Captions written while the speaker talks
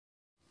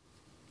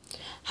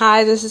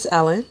Hi, this is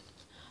Ellen.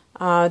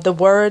 The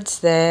words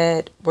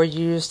that were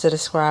used to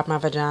describe my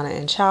vagina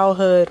in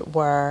childhood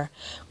were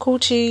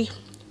coochie,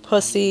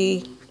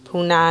 pussy,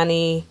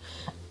 punani.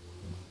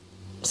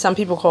 Some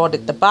people called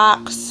it the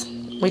box.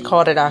 We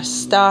called it our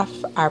stuff,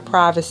 our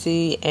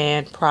privacy,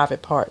 and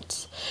private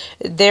parts.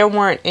 There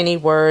weren't any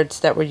words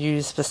that were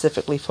used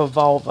specifically for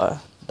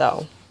vulva,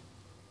 though.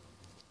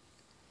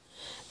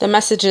 The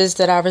messages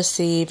that I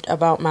received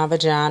about my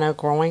vagina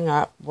growing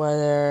up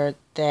were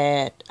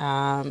that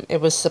it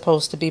was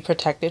supposed to be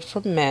protected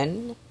from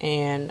men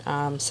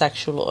and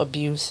sexual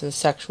abuse and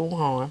sexual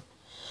harm.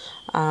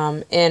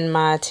 In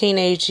my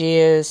teenage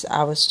years,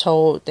 I was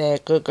told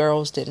that good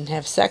girls didn't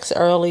have sex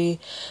early,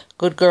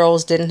 good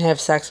girls didn't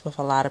have sex with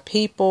a lot of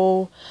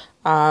people.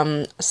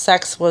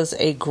 Sex was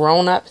a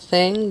grown-up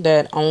thing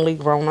that only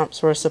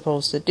grown-ups were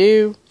supposed to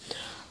do.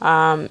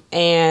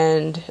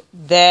 And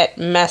that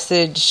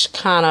message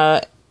kind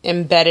of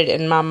embedded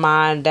in my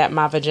mind that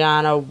my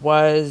vagina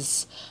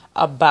was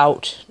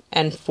about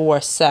and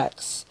for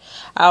sex.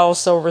 I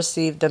also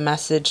received the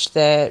message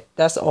that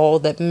that's all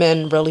that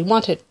men really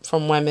wanted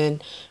from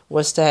women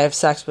was to have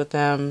sex with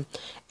them,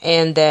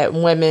 and that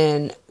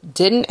women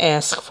didn't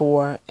ask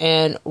for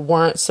and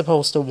weren't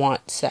supposed to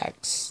want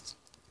sex.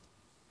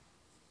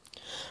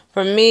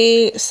 For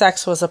me,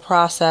 sex was a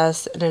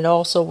process, and it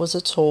also was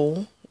a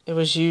tool. It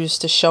was used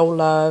to show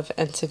love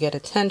and to get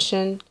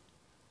attention.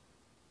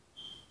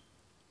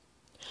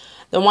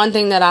 The one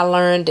thing that I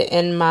learned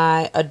in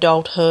my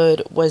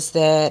adulthood was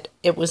that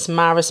it was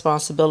my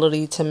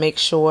responsibility to make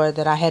sure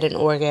that I had an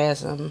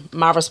orgasm.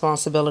 My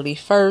responsibility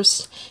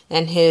first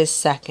and his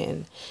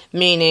second.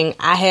 Meaning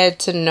I had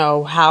to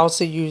know how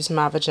to use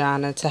my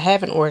vagina to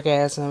have an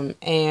orgasm,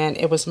 and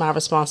it was my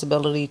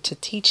responsibility to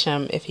teach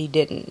him if he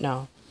didn't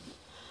know.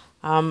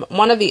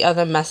 One of the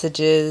other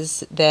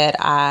messages that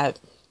I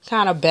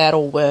kind of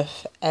battle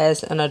with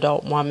as an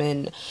adult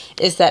woman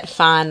is that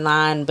fine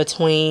line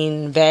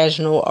between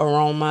vaginal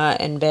aroma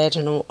and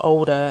vaginal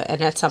odor, and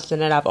that's something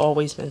that I've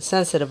always been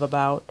sensitive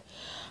about.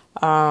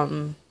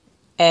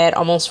 At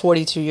almost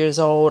 42 years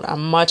old,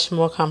 I'm much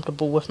more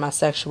comfortable with my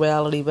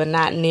sexuality, but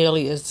not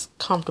nearly as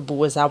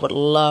comfortable as I would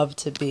love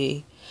to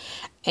be.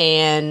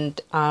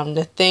 And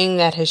the thing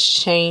that has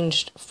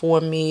changed for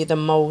me the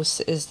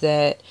most is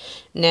that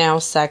now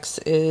sex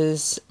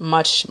is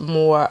much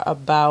more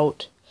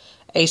about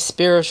a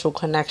spiritual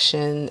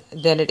connection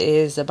than it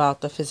is about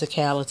the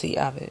physicality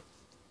of it.